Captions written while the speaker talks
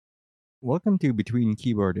Welcome to Between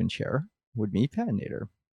Keyboard and Chair with me, Panator,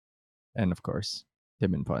 and of course,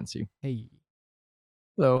 Tim and Ponzi. Hey.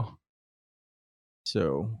 Hello.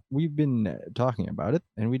 So we've been talking about it,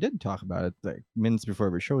 and we did talk about it like minutes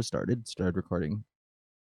before the show started recording,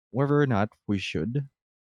 whether or not we should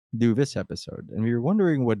do this episode. And we were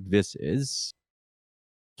wondering what this is.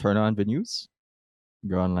 Turn on the news,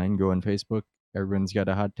 go online, go on Facebook. Everyone's got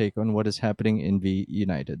a hot take on what is happening in the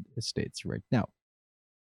United States right now.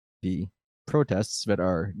 The protests that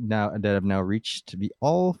have now reached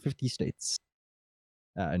all 50 states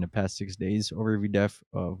in the past 6 days over the death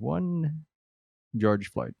of one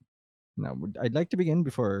George Floyd. Now, I'd like to begin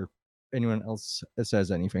before anyone else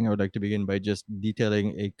says anything. I would like to begin by just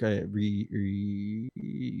detailing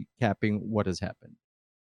recapping what has happened.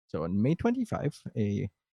 So, on May 25, a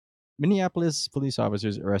Minneapolis police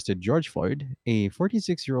officers arrested George Floyd, a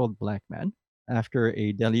 46-year-old black man, after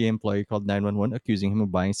a Delhi employee called 911 accusing him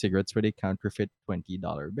of buying cigarettes with a counterfeit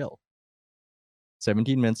 $20 bill.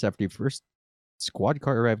 17 minutes after the first squad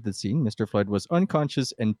car arrived at the scene, Mr. Floyd was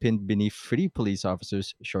unconscious and pinned beneath three police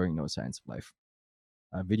officers, showing no signs of life.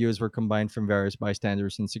 Videos were combined from various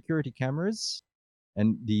bystanders and security cameras,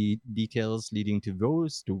 and the details leading to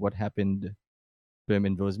what happened to him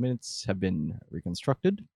in those minutes have been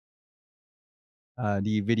reconstructed.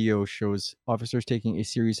 The video shows officers taking a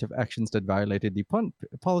series of actions that violated the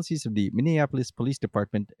policies of the Minneapolis Police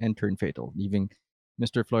Department and turned fatal, leaving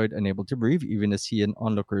Mr. Floyd unable to breathe, even as he and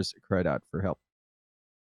onlookers cried out for help.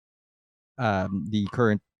 The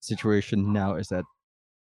current situation now is that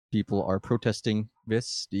people are protesting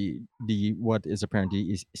the what is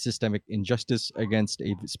apparently is systemic injustice against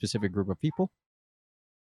a specific group of people.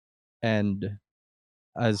 And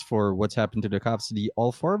as for what's happened to the cops,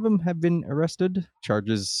 all four of them have been arrested.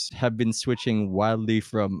 Charges have been switching wildly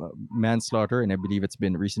from manslaughter, and I believe it's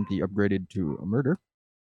been recently upgraded to murder.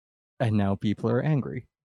 And now people are angry,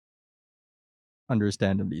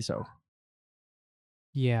 understandably so.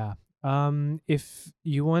 Yeah. If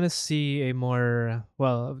you want to see a more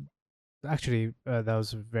actually, that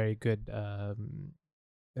was a very good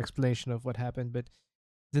explanation of what happened. But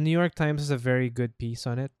the New York Times has a very good piece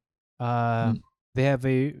on it. They have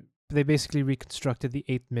they basically reconstructed the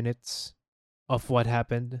 8 minutes of what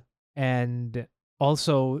happened, and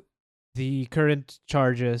also the current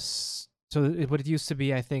charges. So what it used to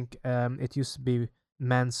be, I think, it used to be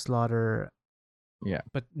manslaughter. Yeah.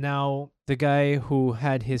 But now the guy who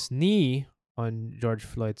had his knee on George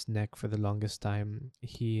Floyd's neck for the longest time,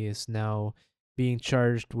 he is now being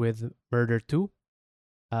charged with murder too.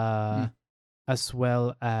 As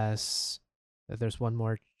well as there's one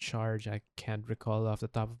more charge I can't recall off the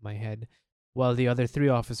top of my head. While the other three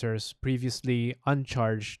officers, previously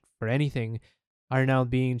uncharged for anything, are now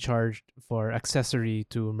being charged for accessory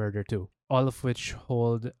to murder too. All of which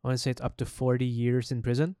hold, I want to say it's up to 40 years in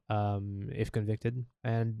prison, if convicted.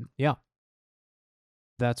 And yeah,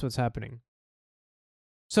 that's what's happening.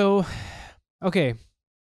 So, okay.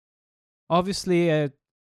 Obviously,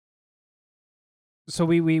 so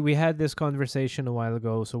we had this conversation a while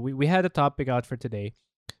ago. So we had a topic out for today.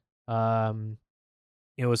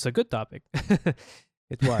 It was a good topic.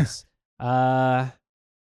 It was. But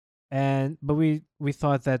we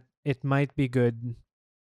thought that it might be good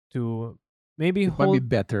to maybe It might be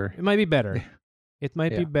better. It might be better. It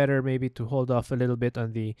might be better maybe to hold off a little bit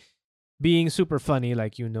on the being super funny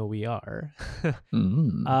like we are.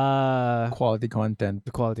 Quality content.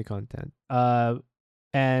 The quality content.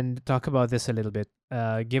 And talk about this a little bit.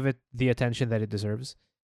 Give it the attention that it deserves.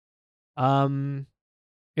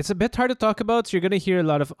 It's a bit hard to talk about, so you're gonna hear a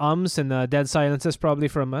lot of ums and dead silences probably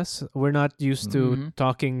from us. We're not used to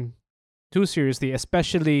talking too seriously,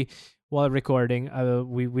 especially while recording.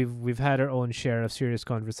 We've had our own share of serious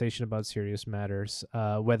conversation about serious matters,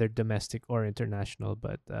 whether domestic or international.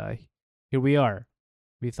 But here we are.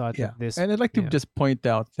 We thought that this, and I'd like to just point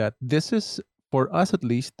out that this is, for us at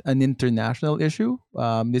least, an international issue.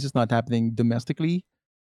 This is not happening domestically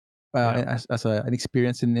as an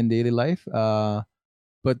experience in daily life.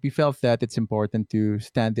 But we felt that it's important to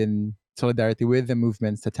stand in solidarity with the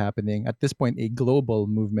movements that's happening at this point, a global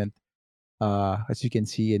movement, as you can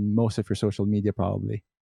see in most of your social media, probably.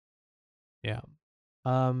 Yeah.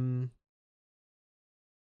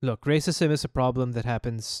 Look, racism is a problem that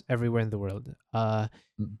happens everywhere in the world.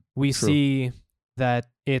 We see that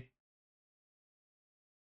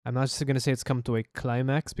I'm not just going to say it's come to a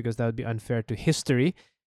climax because that would be unfair to history,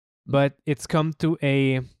 but it's come to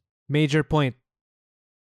a major point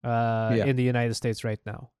in the United States right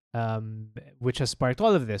now, which has sparked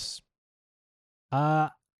all of this.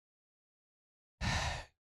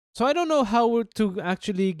 So So I don't know how to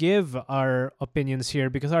actually give our opinions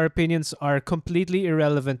here because our opinions are completely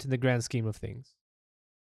irrelevant in the grand scheme of things.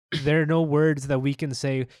 There are no words that we can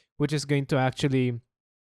say which is going to actually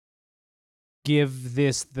give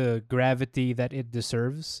this the gravity that it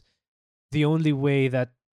deserves. The only way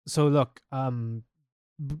that look,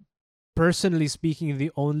 personally speaking,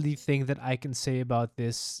 the only thing that I can say about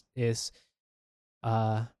this is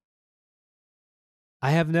I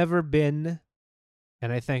have never been,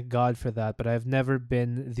 and I thank God for that, but I've never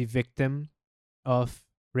been the victim of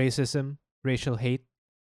racism, racial hate,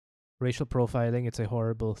 racial profiling. It's a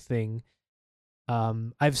horrible thing.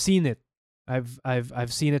 I've seen it.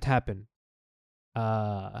 I've seen it happen.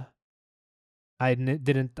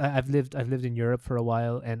 Didn't. I've lived in Europe for a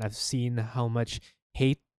while, and I've seen how much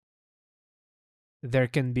hate there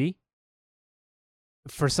can be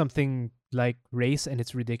for something like race, and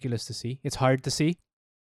it's ridiculous to see. It's hard to see.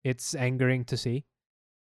 It's angering to see.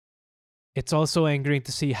 It's also angering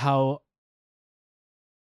to see how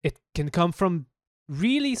it can come from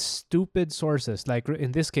really stupid sources, like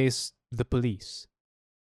in this case, the police.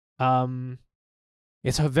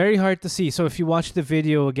 It's very hard to see. So if you watch the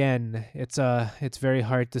video again, it's very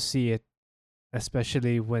hard to see it,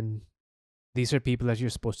 especially when these are people that you're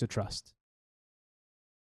supposed to trust.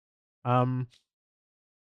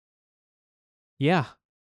 Yeah.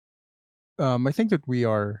 I think that we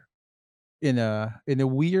are in a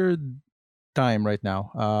weird time right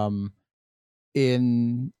now.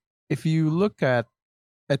 If you look at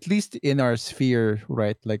least in our sphere,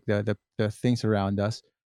 right, like the things around us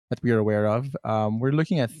that we are aware of, we're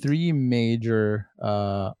looking at three major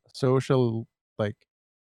social like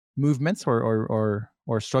movements or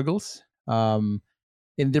struggles in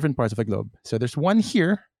different parts of the globe. So there's one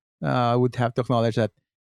here. I would have to acknowledge that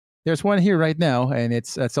there's one here right now, and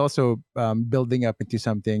it's also building up into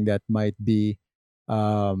something that might be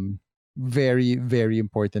very, very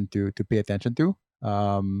important to pay attention to.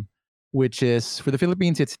 Which is for the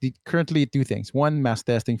Philippines, it's currently two things: one, mass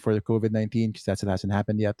testing for the COVID-19, because that hasn't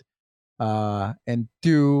happened yet, and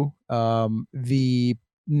two, the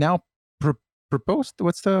now proposed.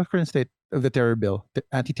 What's the current state of the terror bill, the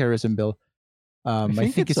anti-terrorism bill? I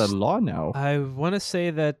think it's a law now. I want to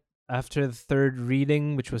say that after the third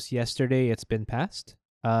reading, which was yesterday, it's been passed.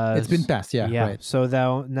 It's been passed, yeah. Right. So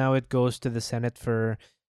now it goes to the Senate to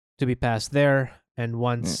be passed there, and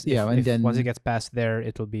once once it gets passed there,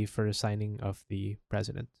 it will be for the signing of the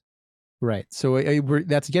president. Right. So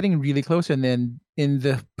that's getting really close, and then in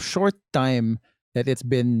the short time that it's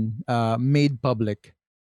been made public,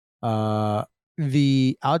 the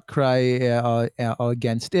outcry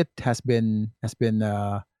against it has been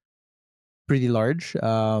pretty large,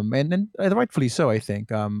 and rightfully so. I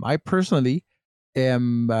think. I personally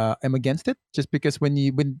am against it, just because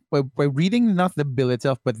by reading not the bill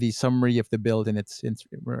itself, but the summary of the bill and its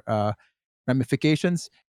ramifications,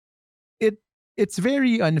 it's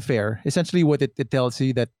very unfair. Essentially, what it tells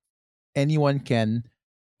you that anyone from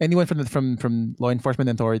law enforcement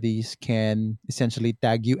authorities can essentially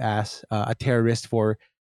tag you as a terrorist for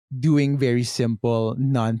doing very simple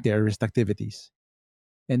non-terrorist activities.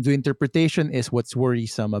 And the interpretation is what's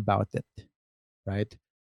worrisome about it, right?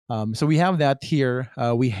 So we have that here.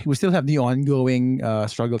 We still have the ongoing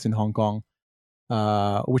struggles in Hong Kong,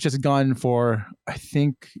 which has gone for, I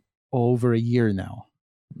think, over a year now,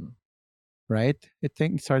 right? I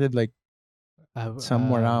think it started like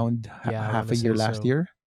somewhere around half a year last year.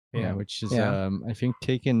 Yeah, which is I think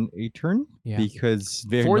taken a turn because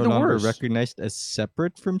they're for no the longer worse. Recognized as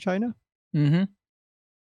separate from China. Mm-hmm.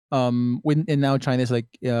 And now China's like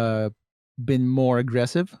been more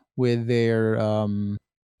aggressive with their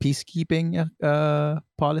peacekeeping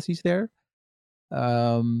policies there.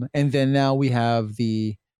 And then now we have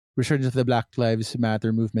the resurgence of the Black Lives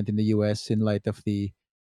Matter movement in the U.S. in light of the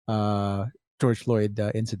George Floyd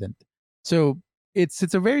incident. So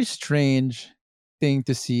it's a very strange thing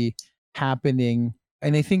to see happening,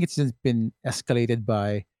 and I think it's just been escalated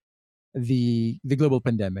by the global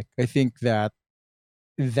pandemic. I think that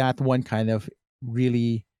one kind of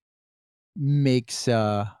really makes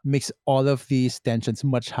all of these tensions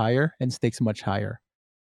much higher and stakes much higher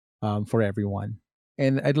for everyone.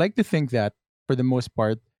 And I'd like to think that for the most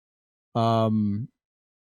part,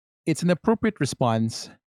 it's an appropriate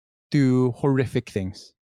response to horrific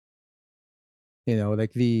things. You know,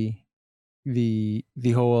 like the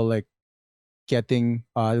whole like getting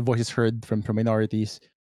voices heard from minorities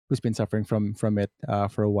who's been suffering from it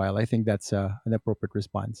for a while. I think that's an appropriate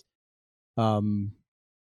response.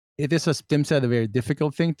 It is, as Tim said, a very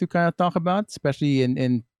difficult thing to kind of talk about, especially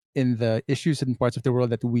in the issues in parts of the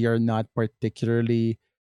world that we are not particularly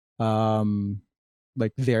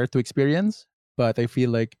like there to experience. But I feel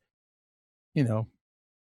like, you know,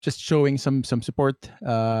 just showing some support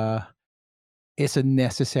is a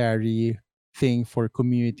necessary thing for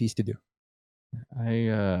communities to do.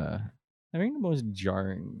 I think the most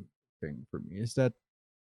jarring thing for me is that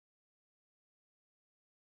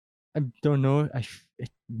I don't know. It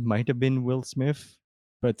might have been Will Smith,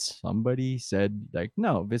 but somebody said like,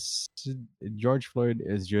 no, this George Floyd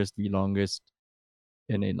is just the longest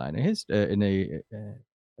in a line of in a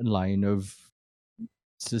line of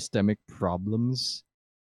systemic problems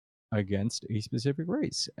against a specific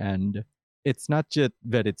race, and it's not just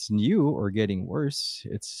that it's new or getting worse.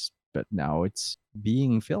 It's but now it's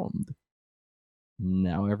being filmed.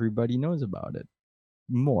 Now everybody knows about it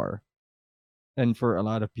more, and for a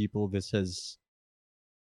lot of people, this has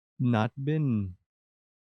not been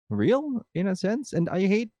real in a sense. And I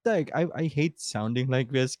hate I hate sounding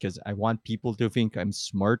like this because I want people to think I'm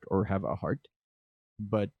smart or have a heart,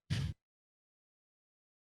 but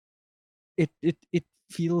it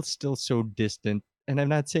feels still so distant. And I'm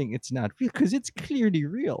not saying it's not real because it's clearly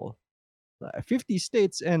real. 50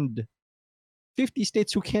 states and 50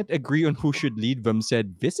 states who can't agree on who should lead them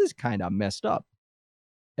said this is kind of messed up,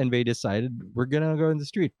 and they decided we're gonna go in the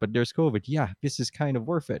street, but there's COVID. Yeah, this is kind of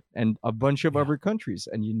worth it. And a bunch of Yeah. other countries,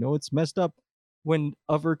 and it's messed up when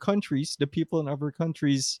other countries, the people in other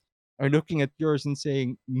countries, are looking at yours and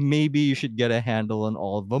saying maybe you should get a handle on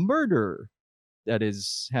all the murder that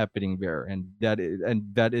is happening there, and that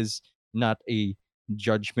is not a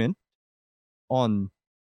judgment on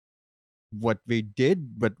what they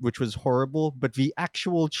did, but which was horrible. But the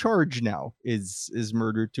actual charge now is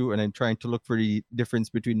murder too, and I'm trying to look for the difference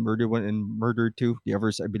between murder one and murder two. The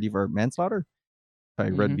others, I believe, are manslaughter. If I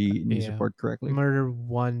read the news Yeah. report correctly. Murder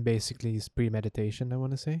 1 basically is premeditation, I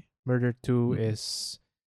want to say. Murder 2 Mhm. is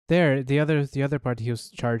there. The other part he was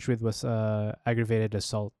charged with was aggravated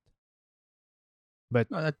assault. But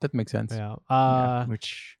No, that makes sense. yeah. Yeah,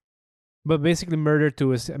 which But basically murder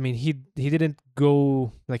 2 is, I mean, he didn't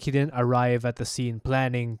go, like, he didn't arrive at the scene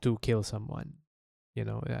planning to kill someone. It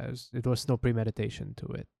was no premeditation to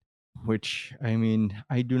it. which I mean,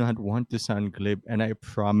 I do not want to sound glib, and I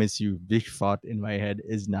promise you, big thought in my head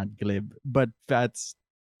is not glib, but that's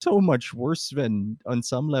so much worse than on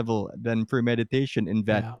some level than premeditation in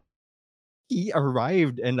that Yeah. he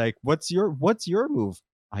arrived and like, what's your move?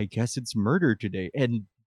 I guess it's murder today. And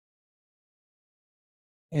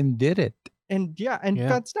did it. And yeah, and Yeah.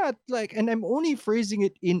 that's not like, and I'm only phrasing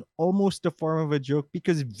it in almost the form of a joke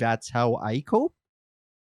because that's how I cope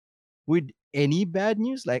with any bad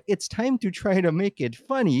news. Like, it's time to try to make it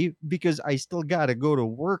funny because I still gotta go to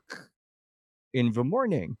work in the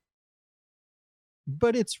morning.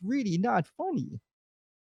 But it's really not funny.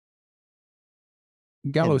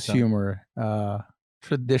 Gallows so- humor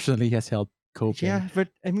traditionally has helped coping. Yeah, but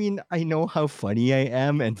I mean, I know how funny I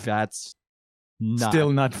am, and that's not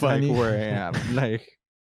Still not like funny. where I am. like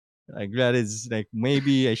that is like,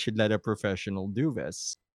 maybe I should let a professional do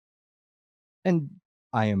this. And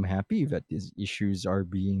I am happy that these issues are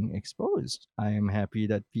being exposed. I am happy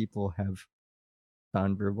that people have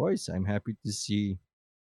found their voice. I'm happy to see,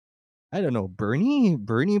 I don't know, Bernie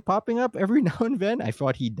popping up every now and then. I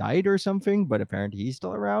thought he died or something, but apparently he's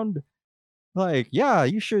still around. Like, yeah,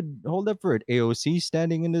 you should hold up for it. AOC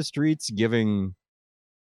standing in the streets giving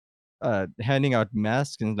handing out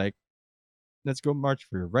masks and like, let's go march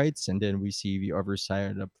for your rights. And then we see the other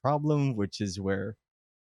side of the problem, which is where,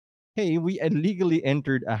 hey, we illegally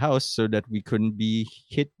entered a house so that we couldn't be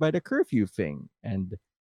hit by the curfew thing. And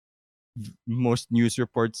most news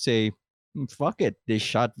reports say, fuck it, they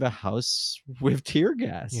shot the house with tear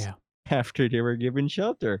gas Yeah. after they were given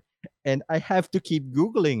shelter. And I have to keep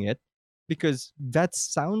Googling it because that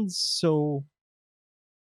sounds so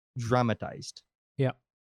dramatized.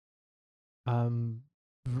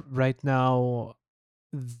 Right now,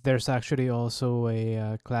 there's actually also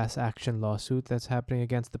a class action lawsuit that's happening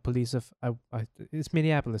against the police of it's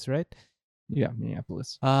Minneapolis, right? Yeah,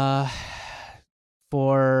 Minneapolis.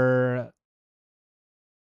 For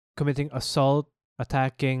committing assault,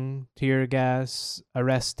 attacking, tear gas,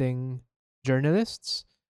 arresting journalists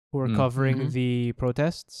who are covering Mhm. the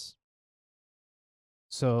protests.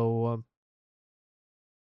 So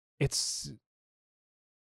it's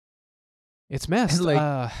messed.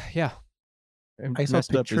 like- Yeah. And I saw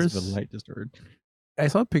messed up is the pictures. lightest word. I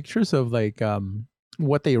saw pictures of like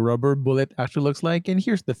what a rubber bullet actually looks like. And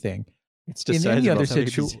here's the thing. It's the In size any of other a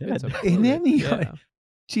baby's situ- head. It's a In bullet, any yeah.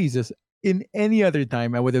 Jesus, in any other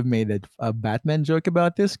time, I would have made a Batman joke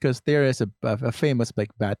about this because there is a famous like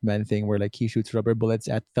Batman thing where like he shoots rubber bullets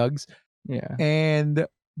at thugs. Yeah. And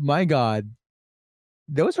my God,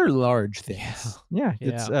 those are large things. Yeah,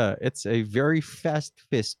 Yeah. it's a very fast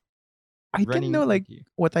fist I didn't running know like into you.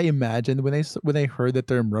 what I imagined when when I heard the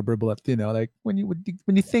term rubber bullet. You know, like when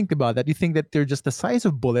you think about that, you think that they're just the size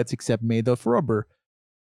of bullets except made of rubber.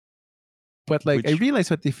 But like I Which realized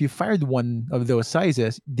that if you fired one of those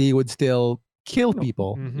sizes, they would still kill no,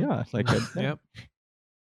 people. Mm-hmm. yeah, like Yep.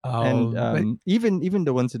 and But even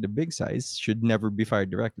the ones at the big size should never be fired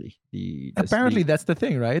directly. apparently that's the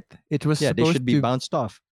thing, right? It was Yeah, they should supposed be to, bounced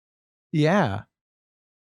off. yeah.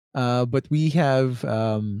 But we have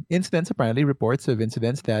incidents, apparently reports of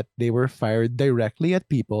incidents that they were fired directly at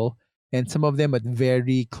people, and some of them at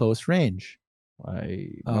very close range. My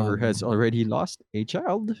mother has already lost a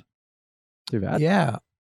child to that. Yeah.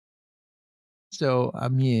 So I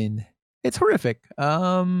mean, it's horrific.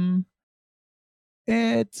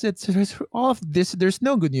 It's all of this. There's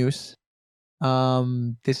no good news.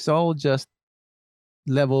 This is all just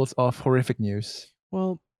levels of horrific news.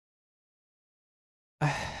 Well,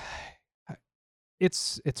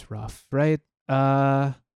 it's rough, right?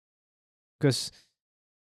 Because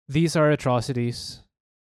these are atrocities.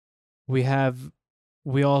 We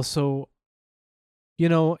also,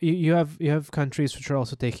 you have countries which are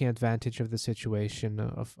also taking advantage of the situation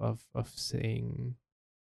of saying,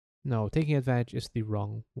 no, taking advantage is the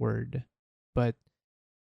wrong word, but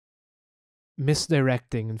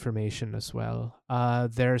misdirecting information as well.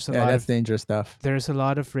 There's a Yeah, lot that's of dangerous stuff. there's a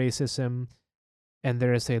lot of racism, and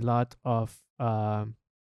there is a lot of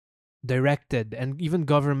directed and even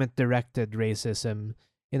government directed racism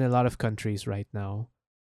in a lot of countries right now.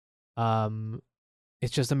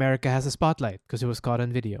 It's just America has a spotlight because it was caught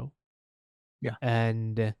on video. Yeah.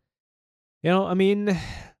 And I mean,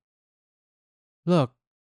 look,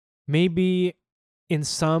 maybe in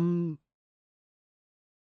some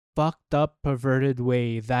fucked up, perverted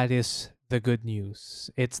way, that is the good news.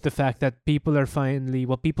 It's the fact that people are finally,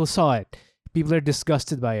 well, people saw it. People are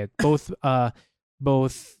disgusted by it. Both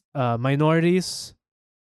minorities,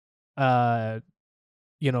 the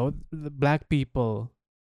black people,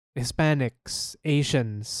 Hispanics,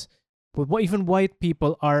 Asians, even white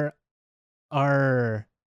people are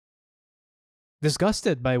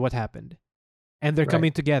disgusted by what happened, and they're Right.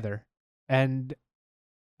 coming together. And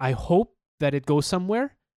I hope that it goes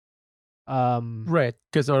somewhere. Right,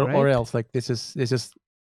 because or Right? else like this is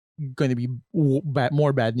going to be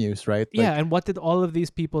more bad news, right? Yeah, Like, and what did all of these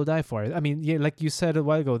people die for? I mean, yeah, like you said a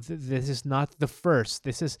while ago, this is not the first.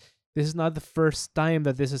 This is not the first time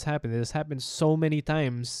that this has happened. This has happened so many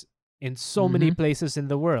times in so many Mhm. places in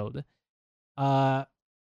the world.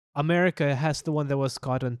 America has the one that was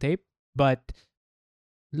caught on tape, but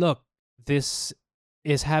look, this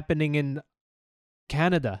is happening in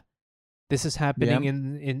Canada. This is happening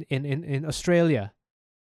Yeah. in Australia.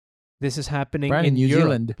 This is happening Right, in in New Europe,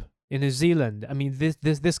 Zealand. in New Zealand. I mean,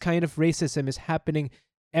 this kind of racism is happening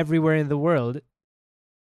everywhere in the world.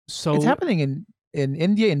 So It's happening in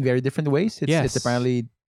India in very different ways. It's yes, apparently,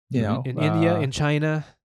 you Mhm. know, in India, in China.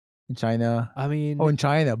 in China. I mean, Oh, in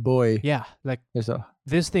China, boy. yeah, like There's a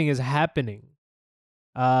this thing is happening.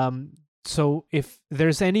 So if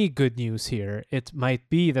there's any good news here, it might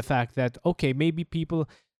be the fact that, okay, maybe people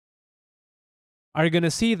are going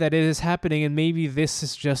to see that it is happening, and maybe this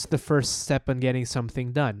is just the first step on getting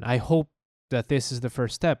something done. I hope that this is the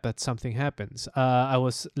first step, that something happens. I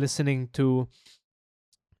was listening to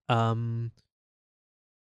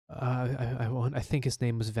I think his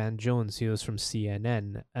name was Van Jones. He was from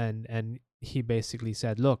CNN, and he basically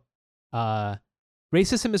said, look,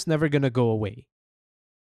 racism is never going to go away.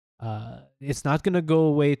 It's not going to go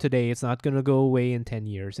away today. It's not going to go away in 10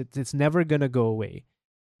 years. It's never going to go away.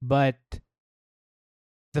 But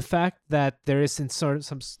the fact that there is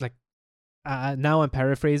like, now I'm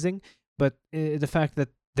paraphrasing, but the fact that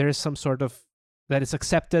there is some sort of, that it's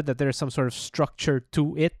accepted that there is some sort of structure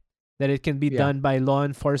to it, that it can be Yeah. done by law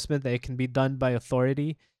enforcement, that it can be done by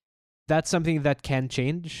authority, that's something that can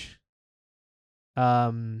change.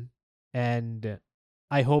 And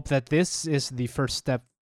I hope that this is the first step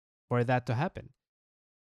for that to happen.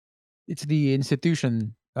 it's the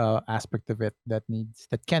institution aspect of it that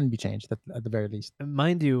can be changed at the very least.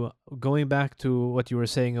 Mind you, going back to what you were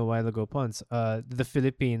saying a while ago, Pons, the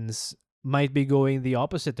Philippines might be going the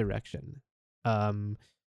opposite direction.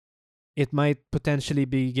 It might potentially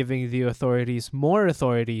be giving the authorities more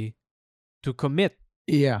authority to commit.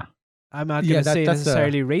 Yeah. I'm not Yeah, going to say that's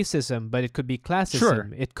necessarily racism, but it could be classism. Sure.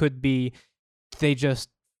 It could be they just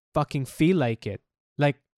fucking feel like it.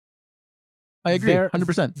 Like, I agree,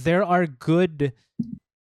 100%. there are good.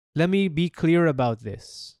 Let me be clear about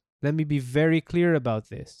this. Let me be very clear about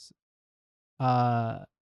this.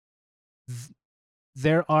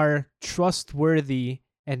 there are trustworthy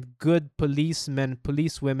and good policemen,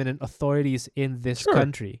 policewomen, and authorities in this Sure.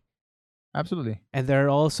 country. Absolutely. And there are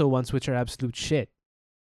also ones which are absolute shit.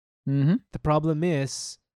 Mm-hmm. The problem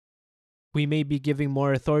is we may be giving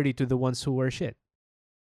more authority to the ones who are shit.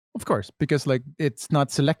 Of course, because like it's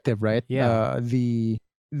not selective, right? Yeah. These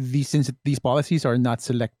policies are not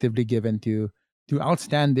selectively given to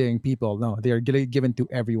outstanding people. No, they are given to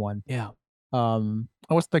everyone. Yeah.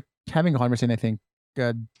 I was like having a conversation, I think,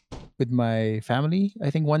 with my family.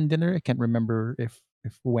 I think one dinner. I can't remember if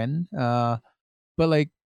when. But like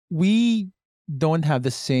we don't have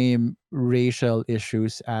the same racial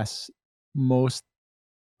issues as most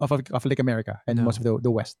of like America and No. most of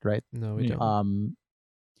the West, right? No, we Yeah. don't.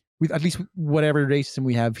 With at least whatever racism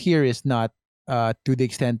we have here is not to the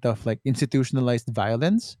extent of like institutionalized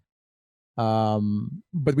violence.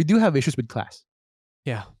 But we do have issues with class.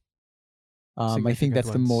 Yeah. I think Significant that's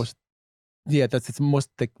the ones. most. Yeah, that's it's most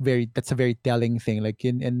like that's a very telling thing. Like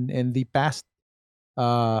in the past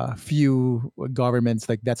few governments,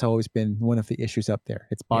 like that's always been one of the issues up there.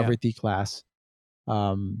 It's Yeah. poverty, class,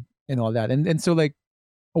 and all that. And so like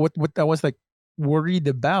what I was like worried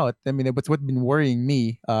about. I mean, what's been worrying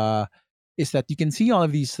me is that you can see all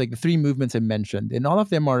of these like the three movements I mentioned, and all of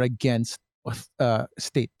them are against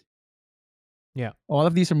state. Yeah. All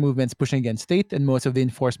of these are movements pushing against state, and most of the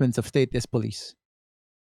enforcement of state is police.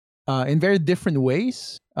 In very different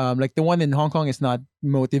ways. Like the one in Hong Kong is not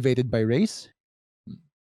motivated by race.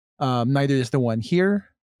 Neither is the one here,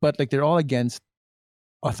 but like they're all against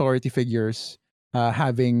authority figures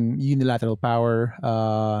having unilateral power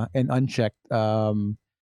and unchecked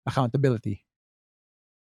accountability.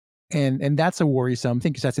 And that's a worrisome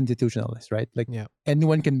thing because that's institutionalist, right? Like Yeah.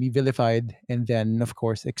 anyone can be vilified and then of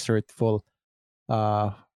course exert full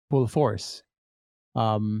force.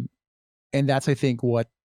 And that's I think what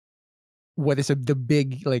is the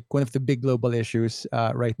big like one of the big global issues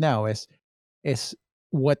right now is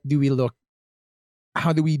what do we look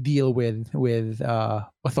how do we deal with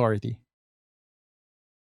authority.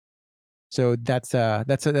 So that's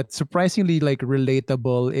surprisingly like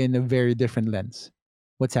relatable in a very different lens.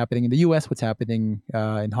 What's happening in the US, what's happening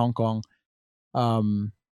in Hong Kong.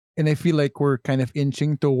 And I feel like we're kind of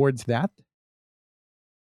inching towards that.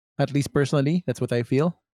 At least personally, that's what I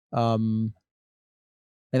feel. And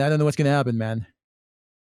I don't know what's gonna happen, man.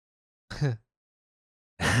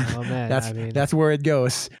 Oh man, I mean, that's where it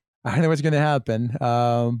goes. I don't know what's gonna happen.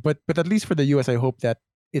 But at least for the US, I hope that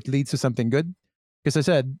it leads to something good. Because I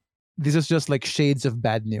said this is just like shades of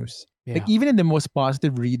bad news. yeah. Like even in the most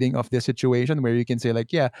positive reading of this situation, where you can say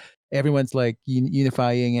like, yeah, everyone's like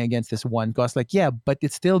unifying against this one cause. Like, yeah, but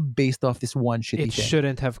it's still based off this one shitty It thing.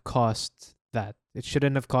 shouldn't have cost that. It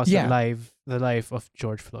shouldn't have cost Yeah. the life of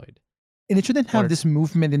George Floyd. And it shouldn't have Or- this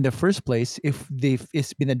movement in the first place if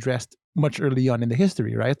it's been addressed much early on in the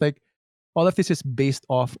history, right? Like all of this is based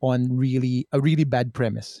off on a really bad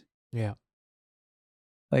premise. Yeah.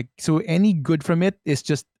 Like so any good from it is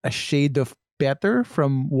just a shade of better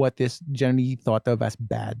from what is generally thought of as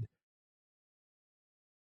bad.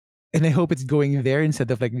 And I hope it's going there instead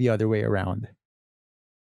of like the other way around.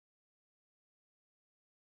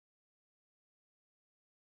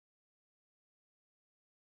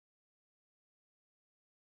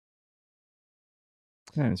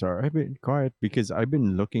 I'm sorry, I've been quiet because I've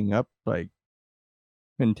been looking up like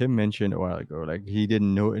when Tim mentioned a while ago, like he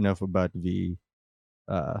didn't know enough about the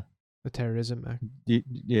The Terrorism Act.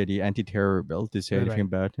 the anti-terror bill to say Right, anything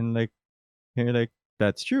right. about, and like you're like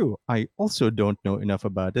that's true. I also don't know enough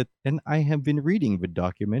about it, and I have been reading the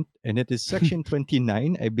document, and it is section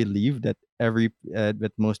 29, I believe, that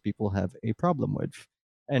that most people have a problem with,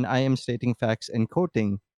 and I am stating facts and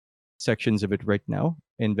quoting sections of it right now,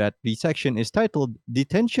 and that the section is titled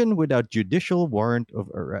 "Detention Without Judicial Warrant of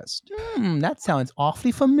Arrest." That sounds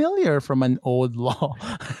awfully familiar from an old law.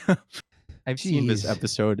 I've seen this Jeez.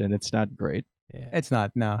 episode, and it's not great. Yeah. It's not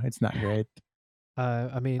great.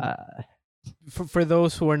 I mean, Uh, for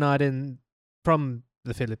those who are not from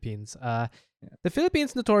the Philippines, the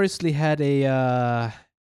Philippines notoriously had a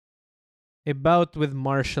bout with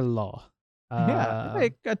martial law. yeah,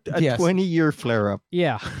 like a yes. 20-year flare-up.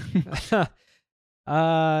 Yeah.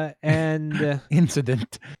 And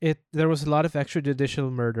Incident. there was a lot of extrajudicial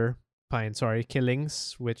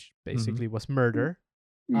killings, which basically was murder.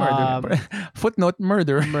 Murder. Footnote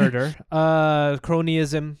murder. Murder.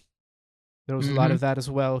 Cronyism. There was a lot of that as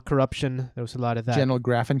well. Corruption. There was a lot of that. General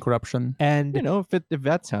graft and corruption. And You know, if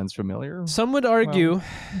that sounds familiar. some would argue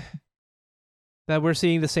that we're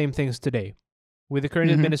seeing the same things today. With the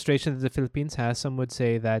current administration that the Philippines has, some would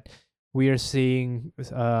say that we are seeing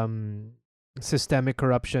systemic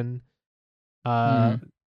corruption.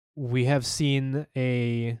 We have seen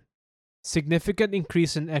a significant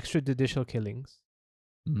increase in extrajudicial killings.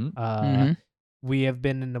 Mhm. Mhm. We have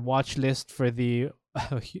been in the watch list for the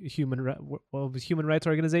human rights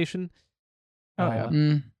organization. Oh, yeah.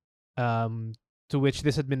 Mm. To which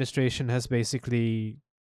this administration has basically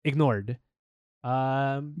ignored.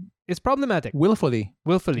 It's problematic. Willfully.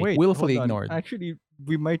 Willfully. Wait, willfully hold on. ignored. Actually,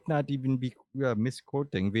 we might not even be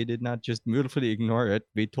misquoting. They did not just willfully ignore it.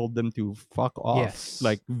 They told them to fuck off. Yes.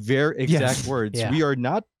 Like their exact Yes. words. Yeah. We are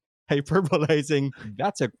not hyperbolizing.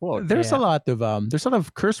 That's a quote. There's Yeah. a lot of there's a lot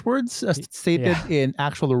of curse words stated Yeah. in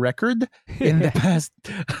actual record in the past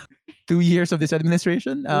 2 years of this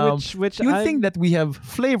administration. which You would I think that we have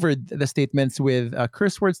flavored the statements with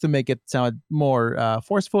curse words to make it sound more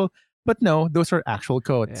forceful, but no, those are actual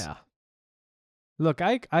quotes. yeah. Look,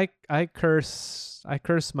 I curse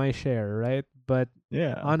my share, right? But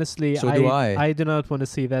Yeah. honestly, So do I. I do not want to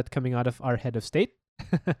see that coming out of our head of state.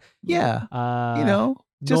 Yeah, You know,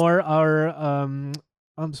 just nor our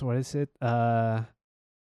so what is it?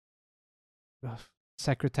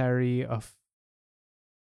 Secretary of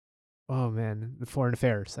the Foreign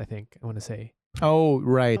Affairs, I think I want to say. oh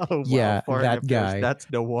right, Oh, wow, yeah, foreign that affairs, guy. That's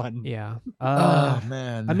the one. Yeah. Oh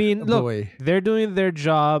man, I mean, Oh, look, boy. they're doing their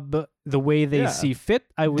job the way they Yeah. see fit.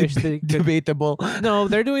 I wish they could. Debatable. No,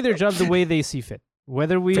 they're doing their job the way they see fit.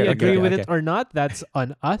 Whether we Fair, agree okay, with okay. it or not, that's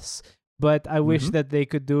on us. But I wish Mhm. that they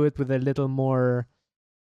could do it with a little more.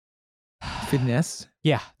 Finesse.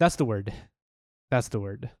 Yeah, that's the word. That's the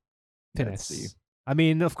word. Let's see. Finesse. I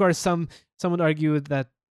mean, of course, some would argue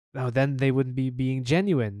that then they wouldn't be being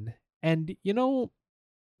genuine. And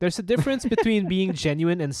there's a difference between being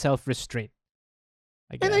genuine and self-restraint.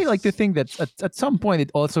 And I like to think that at some point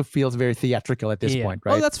it also feels very theatrical at this Yeah. point,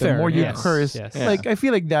 Oh, right? that's the fair. more you Yes, curse, yes. Yeah. like I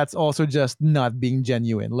feel like that's also just not being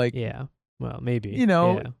genuine. Like Yeah. Well, maybe. You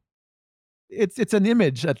know, Yeah. it's an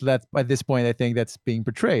image at this point I think that's being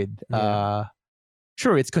portrayed. Yeah.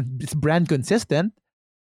 Sure, it's brand consistent,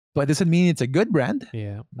 but doesn't mean it's a good brand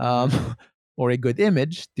Yeah. or a good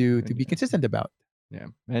image to be consistent about. Yeah.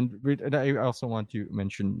 And I also want to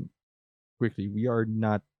mention quickly, we are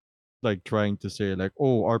not like trying to say like,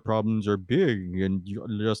 oh, our problems are big and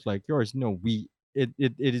just like yours. No, it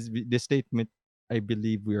is the statement I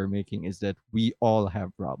believe we are making is that we all have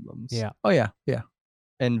problems. Yeah. Oh yeah, yeah.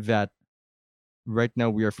 And that right now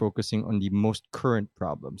we are focusing on the most current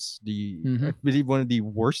problems. I Mhm. believe one of the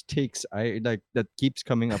worst takes I like that keeps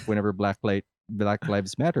coming up whenever Black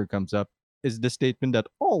Lives Matter comes up is the statement that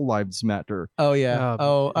all lives matter. Oh yeah.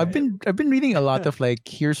 Oh, I've been reading a lot of like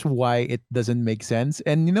here's why it doesn't make sense,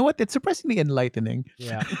 and you know what? It's surprisingly enlightening.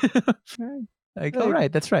 Yeah. Like, all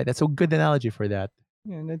right, that's right. That's a good analogy for that.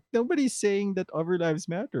 And nobody's saying that other lives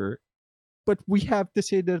matter. But we have to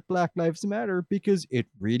say that Black Lives Matter because it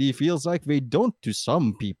really feels like they don't to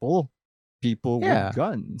some people. People Yeah. with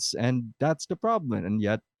guns. And that's the problem. And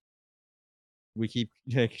yet we keep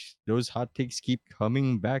like those hot takes keep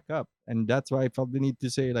coming back up. And that's why I felt the need to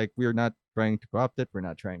say like we're not trying to co-opt it, we're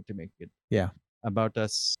not trying to make it about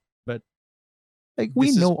us. But Like we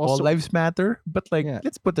This is know all also- lives matter, but like Yeah.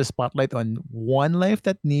 let's put the spotlight on one life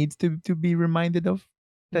that needs to be reminded of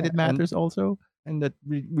that Yeah, it matters also. and that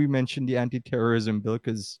we mentioned the anti-terrorism bill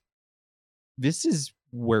because this is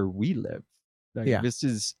where we live. Like Yeah. this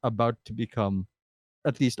is about to become,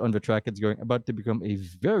 at least on the track it's going, about to become a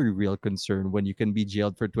very real concern when you can be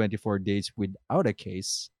jailed for 24 days without a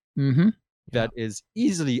case. Mm-hmm. That is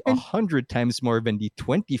easily And- 100 times more than the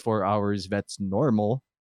 24 hours that's normal.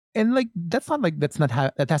 And like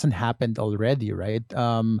that hasn't happened already, right?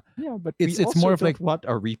 Yeah, but It's we more also of don't like- want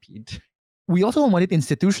a repeat. We also don't want it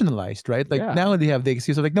institutionalized, right? Like Yeah. now they have the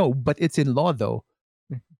excuse of like, no, but it's in law though.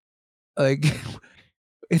 Like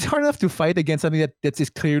it's hard enough to fight against something that is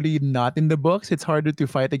clearly not in the books. It's harder to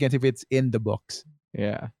fight against if it's in the books.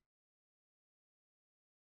 Yeah.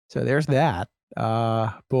 So there's that.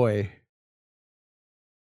 Boy.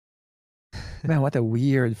 Man, what a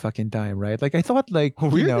weird fucking time, right? Like I thought like, you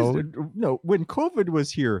Weird know, is- no, when COVID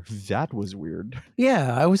was here, that was weird.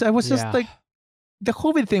 yeah, I was just Yeah. like the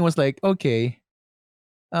COVID thing was like, okay.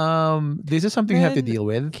 This is something you have to Man, deal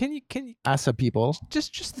with Can you as a people.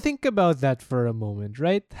 just think about that for a moment,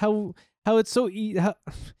 right? How it's so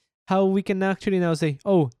how we can actually now say,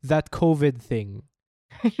 oh, that COVID thing.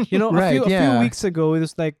 You know, Right, a few yeah. weeks ago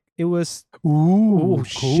it was Ooh, oh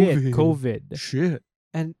shit, COVID. Shit.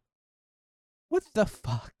 And what the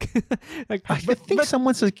fuck? Like I think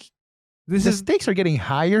someone's like, this the is stakes are getting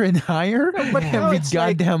higher and higher but now every it's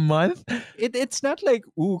like- goddamn month. It's not like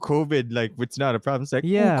ooh COVID, like it's not a problem. It's like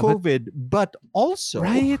Yeah, ooh but- COVID, but also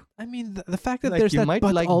right. I mean, the fact that Like, there's you that might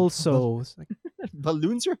but like- also it's like,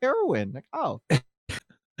 balloons are heroin. Like, oh,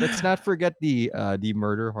 let's not forget the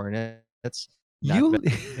murder hornets. That You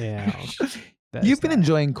Yeah. That you've is been that.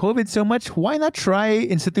 enjoying COVID so much. Why not try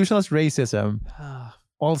institutionalist racism?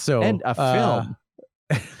 Also, and a film.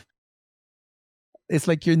 it's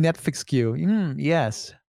like your Netflix queue.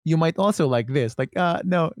 Yes, you might also like this. Like,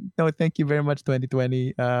 no, thank you very much,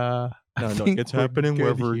 2020. I No, think it's we're happening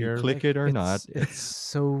good whether you here. click it or not. It's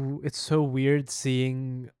so weird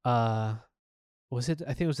seeing was it,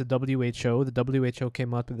 I think it was the WHO. The WHO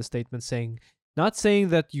came out with a statement saying, not saying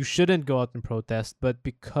that you shouldn't go out and protest, but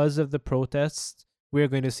because of the protests, we're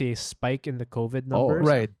going to see a spike in the COVID numbers.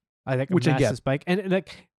 Right. I like Which a I massive get. spike. And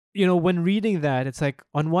like, when reading that, it's like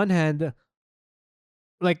on one hand,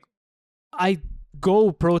 like I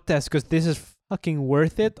go protest because this is fucking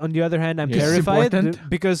worth it. On the other hand, I'm Yeah. This is terrified important.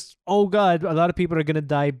 because, oh God, a lot of people are gonna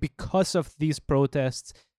die because of these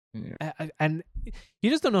protests. Yeah. And you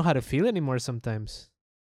just don't know how to feel anymore sometimes.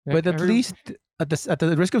 But Like, at least at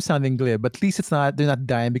the risk of sounding glib, at least they're not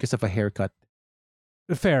dying because of a haircut.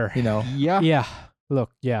 Fair. yeah, Yeah.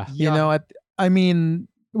 Look, yeah. You know what? I mean,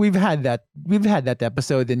 we've had that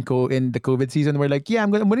episode in the COVID season where like, yeah,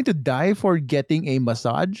 I'm willing to die for getting a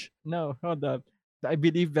massage. No, hold up. I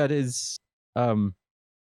believe that is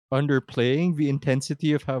underplaying the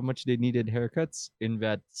intensity of how much they needed haircuts. In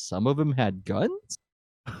that some of them had guns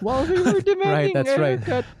while they were demanding Right, that's a right.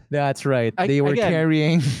 haircut. That's right. They were Again,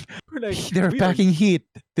 carrying. We're like, They were we are- packing heat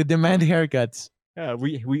to demand haircuts. Yeah,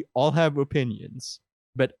 we all have opinions,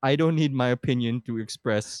 but I don't need my opinion to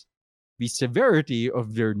express the severity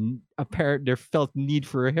of their their felt need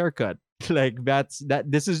for a haircut. Like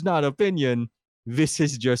this is not opinion. This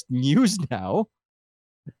is just news now,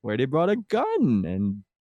 where they brought a gun and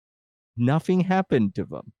nothing happened to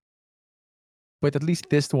them. But at least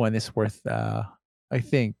this one is worth. I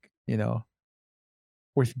think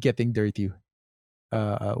worth getting dirty.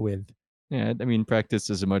 With. Yeah, I mean, practice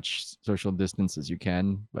as much social distance as you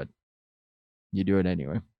can, but you do it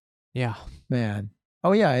anyway. Yeah. Man.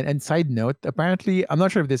 Oh yeah, and side note, apparently, I'm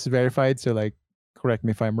not sure if this is verified, so like, correct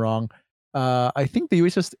me if I'm wrong. I think the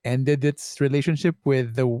US just ended its relationship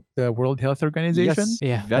with the World Health Organization. Yes,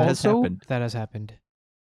 Yeah. that has Also- happened. That has happened.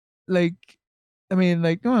 Like, I mean,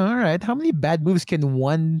 like, oh, all right, how many bad moves can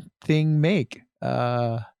one thing make?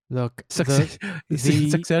 Look,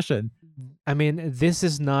 Succession. I mean, this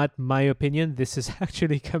is not my opinion. This is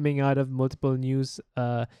actually coming out of multiple news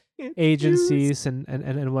agencies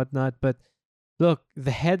and whatnot. But look,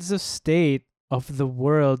 the heads of state of the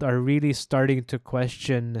world are really starting to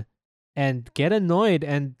question and get annoyed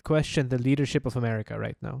and question the leadership of America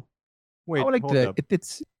right now. Wait, I would like hold that. up.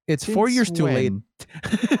 It's 4 years Since too late. when?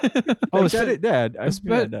 Oh, Like, Dad, I'm But,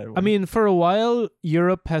 glad that I one. mean, for a while,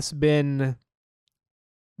 Europe has been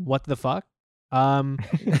what the fuck?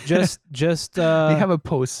 Just They have a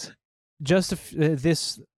post. just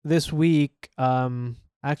this week,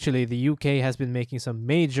 actually, the UK has been making some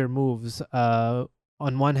major moves. On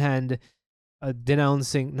one hand,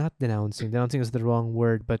 denouncing is the wrong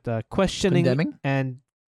word, but questioning Condemning? and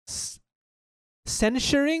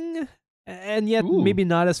censuring, and yet Ooh. maybe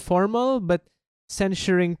not as formal, but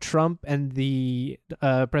censuring Trump and the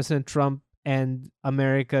President Trump and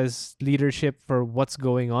America's leadership for what's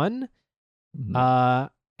going on. Mhm.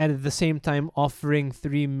 And at the same time offering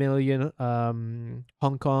 3 million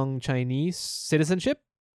Hong Kong Chinese citizenship.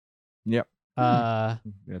 Yep. Uh,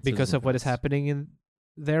 That's because his of what is defense. happening in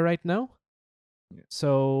there right now. Yeah.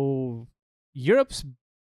 So Europe's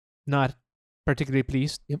not particularly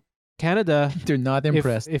pleased. Yep. Canada, They're not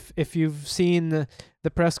impressed. if you've seen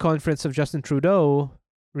the press conference of Justin Trudeau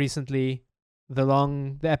recently,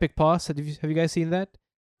 the epic pause, have you guys seen that?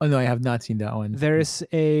 Oh no, I have not seen that one. There's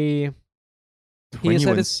a He has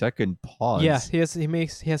had 21-second pause. Yeah, he has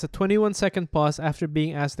a 21-second pause after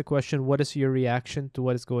being asked the question, "What is your reaction to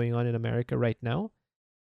what is going on in America right now?"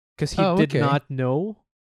 Because he did okay. not know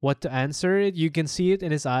what to answer. You can see it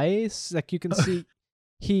in his eyes. Like you can see,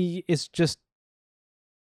 he is just.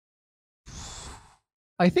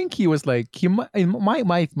 I think he was like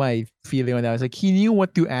my feeling on that was like he knew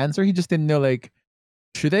what to answer. He just didn't know like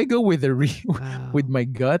should I go with with my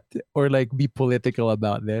gut or like be political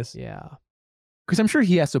about this? Yeah. Because I'm sure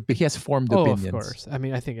he has formed Oh, opinions. of course. I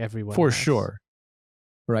mean, I think everyone For has. sure.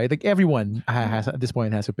 Right? Like everyone has at this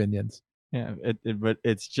point has opinions. Yeah, but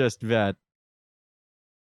it's just that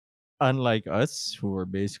unlike us, who are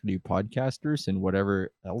basically podcasters and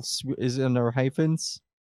whatever else is in our hyphens,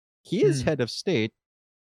 he is head of state.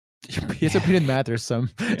 His opinion matters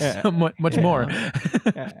Yeah. somewhat much more.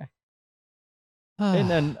 Yeah. And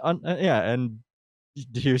then, and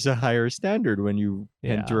here's a higher standard when you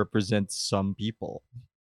tend to Yeah. represent some people.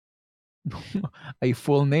 a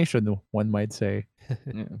full nation, one might say.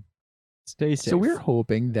 Yeah. Stay So we're safe.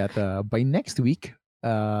 hoping that by next week,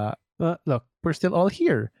 Look, we're still all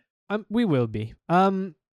here. we will be.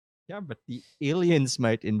 Yeah, but the aliens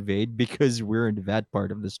might invade because we're in that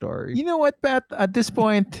part of the story. You know what, Pat? At this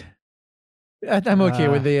point, I'm okay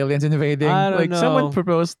with the aliens invading. I don't Like someone know.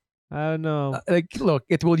 proposed, I don't know. like, look,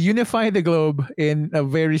 it will unify the globe in a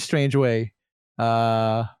very strange way,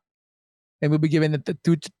 and we'll be given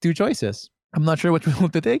two choices. I'm not sure which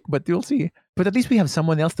one to take, but you'll see. But at least we have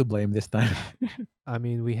someone else to blame this time. I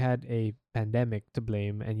mean, we had a pandemic to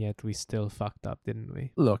blame, and yet we still fucked up, didn't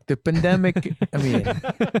we? Look, the pandemic. I mean,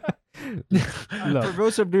 Look.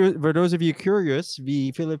 For those of you curious,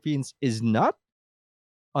 the Philippines is not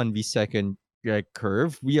on the second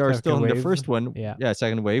curve. We are still Second in the wave. first one. Yeah.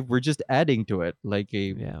 Second wave. We're just adding to it like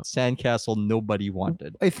a Yeah. sandcastle nobody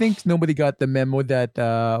wanted. I think nobody got the memo that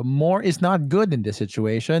more is not good in this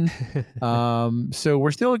situation. So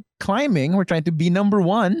we're still climbing. We're trying to be number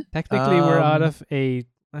one. Technically, we're out of a.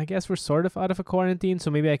 I guess we're sort of out of a quarantine, so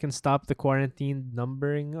maybe I can stop the quarantine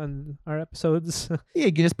numbering on our episodes. Yeah,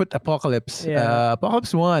 you can just put Apocalypse. Yeah.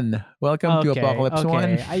 Apocalypse 1. Welcome to Apocalypse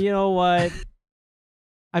 1. You know what?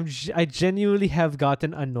 I genuinely have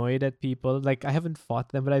gotten annoyed at people. Like, I haven't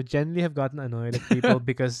fought them, but I genuinely have gotten annoyed at people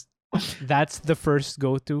because that's the first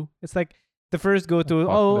go-to. It's like the first go-to. Oh,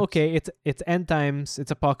 Apocalypse. okay, it's end times,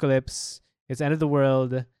 it's apocalypse, it's end of the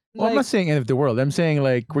world. Well, I'm not saying end of the world. I'm saying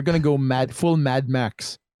like we're gonna go full Mad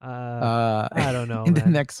Max. I don't know. In the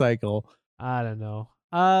man. next cycle, I don't know.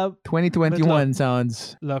 2021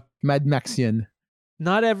 sounds Look, Mad Maxian.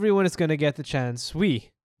 not everyone is gonna get the chance.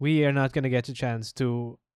 We are not gonna get the chance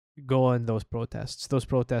to go on those protests. Those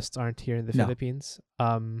protests aren't here in the No. Philippines.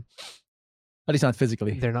 At least not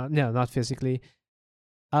physically. They're not. No, not physically.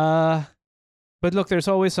 But look, there's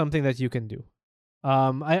always something that you can do.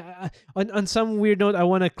 I on some weird note, I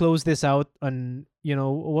want to close this out on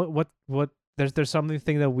what there's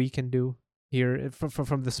something that we can do here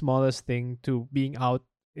from the smallest thing to being out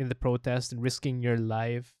in the protest and risking your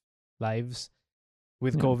lives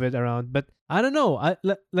with Yeah. COVID around. But I don't know.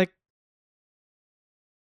 Like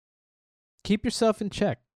keep yourself in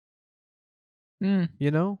check. You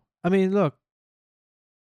know, I mean, look,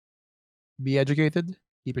 Be educated.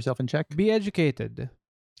 Keep yourself in check. be educated.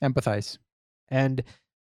 Empathize. And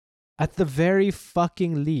at the very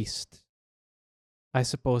fucking least, I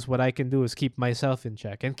suppose what I can do is keep myself in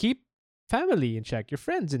check and keep family in check, your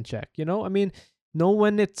friends in check. You know, I mean, know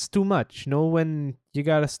when it's too much, know when you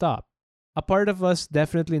gotta stop. A part of us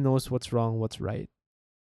definitely knows what's wrong, what's right.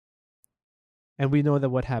 And we know that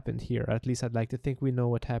what happened here, at least I'd like to think we know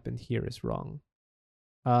what happened here is wrong.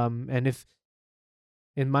 And if,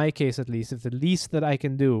 in my case at least, if the least that I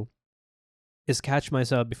can do is catch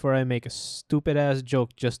myself before I make a stupid ass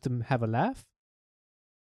joke just to have a laugh,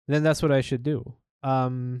 then that's what I should do.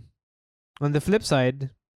 On the flip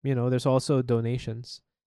side, there's also donations.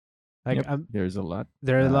 Like Yep, there's a lot.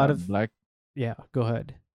 there are a lot of black. yeah. Go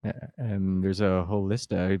ahead. And there's a whole list.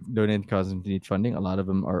 Donate causes need funding. A lot of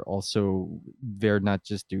them are also there not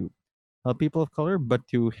just to help people of color, but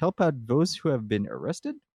to help out those who have been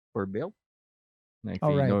arrested for bail. Like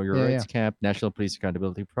Oh, the right. Know Your Yeah, Rights Camp, National Police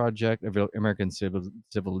Accountability Project, American Civil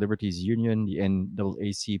Liberties Union, the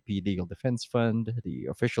NAACP Legal Defense Fund, the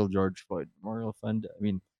official George Floyd Memorial Fund. I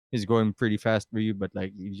mean, it's going pretty fast for you, but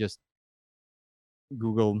like you just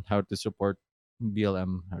Google how to support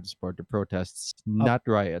BLM, how to support the protests, not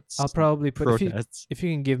riots. I'll probably put protests. if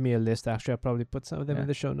you can give me a list. Actually, I'll probably put some of them Yeah. in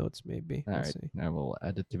the show notes. Maybe. All Let's right, see. I will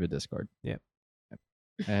add it to the Discord. Yep.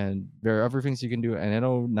 And there are other things you can do, and I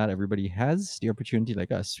know not everybody has the opportunity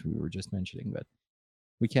like us, we were just mentioning, but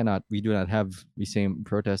we do not have the same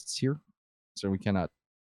protests here, so we cannot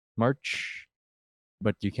march,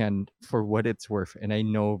 but you can, for what it's worth. And I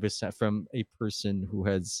know this from a person who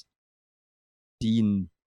has seen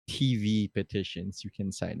TV petitions. You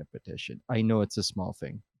can sign a petition. I know it's a small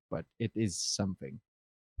thing, but it is something.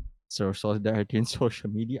 So solidarity in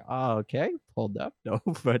social media. Okay, pulled up. No,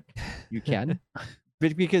 but you can.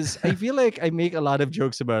 But because I feel like I make a lot of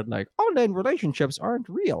jokes about like online relationships aren't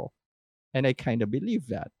real. And I kind of believe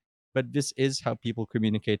that. But this is how people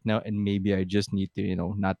communicate now. And maybe I just need to,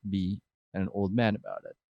 not be an old man about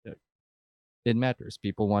it. It matters.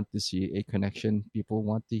 People want to see a connection. People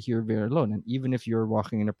want to hear they're alone. And even if you're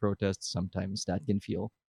walking in a protest, sometimes that can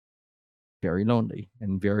feel very lonely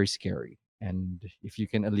and very scary. And if you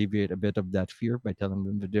can alleviate a bit of that fear by telling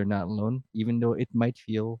them that they're not alone, even though it might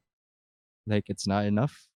feel like it's not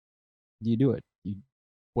enough, you do it.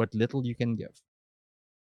 What little you can give,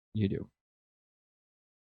 you do.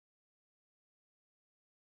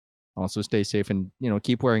 Also stay safe and,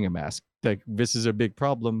 keep wearing a mask. Like, this is a big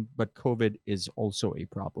problem, but COVID is also a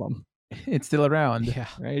problem, It's still around. Yeah.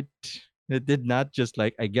 right? It did not just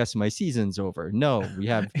like, I guess my season's over. No,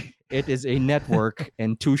 it is a network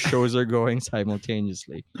and 2 shows are going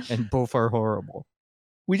simultaneously and both are horrible.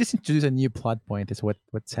 We just introduced a new plot point. Is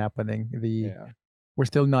what's happening. Yeah. We're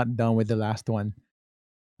still not done with the last one.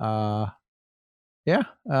 Yeah.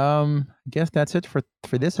 I guess that's it for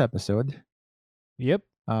this episode. Yep.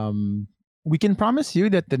 We can promise you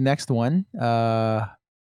that the next one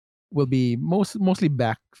will be mostly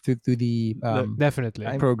back to the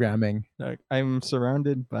Definitely. programming. Like, I'm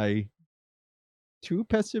surrounded by 2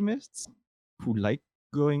 pessimists who like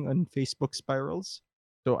going on Facebook spirals.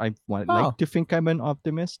 So I like to think I'm an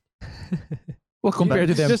optimist. Well, compared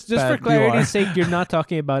to them, just for Pat, you clarity's are. sake, you're not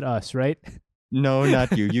talking about us, right? No,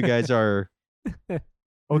 not you. You guys are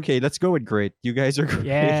okay. Let's go with great. You guys are great.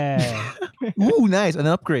 Yeah. Ooh, nice, an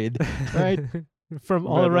upgrade. Right. From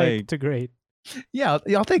all But, right like- to great. Yeah,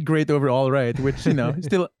 I'll take great over all right, which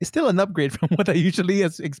is still an upgrade from what I usually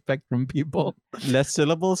expect from people. Less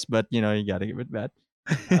syllables, but you gotta give it that.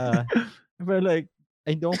 Uh, But like,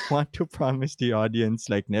 I don't want to promise the audience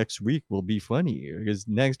like next week will be funny because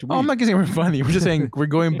next week. Oh, I'm not saying we're funny. We're just saying we're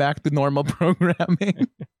going back to normal programming.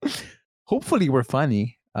 Hopefully, we're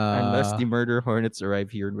funny. Unless the murder hornets arrive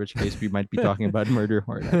here, in which case we might be talking about murder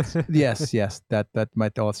hornets. yes, that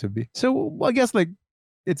might also be. So I guess like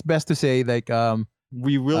it's best to say like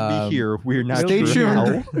We will be here. We're not stay sure how.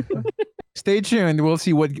 tuned. Stay tuned. We'll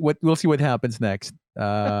see what happens next.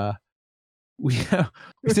 We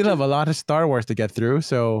still have a lot of Star Wars to get through,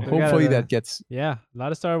 so We gotta- hopefully that gets Yeah, a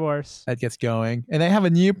lot of Star Wars. going. And I have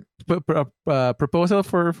a new proposal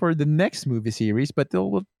for the next movie series, but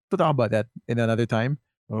we'll talk about that in another time.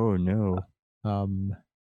 Oh no.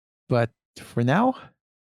 But for now,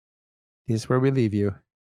 this is where we leave you.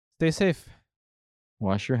 Stay safe.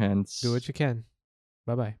 Wash your hands. Do what you can.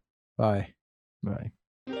 Bye-bye. Bye. Bye.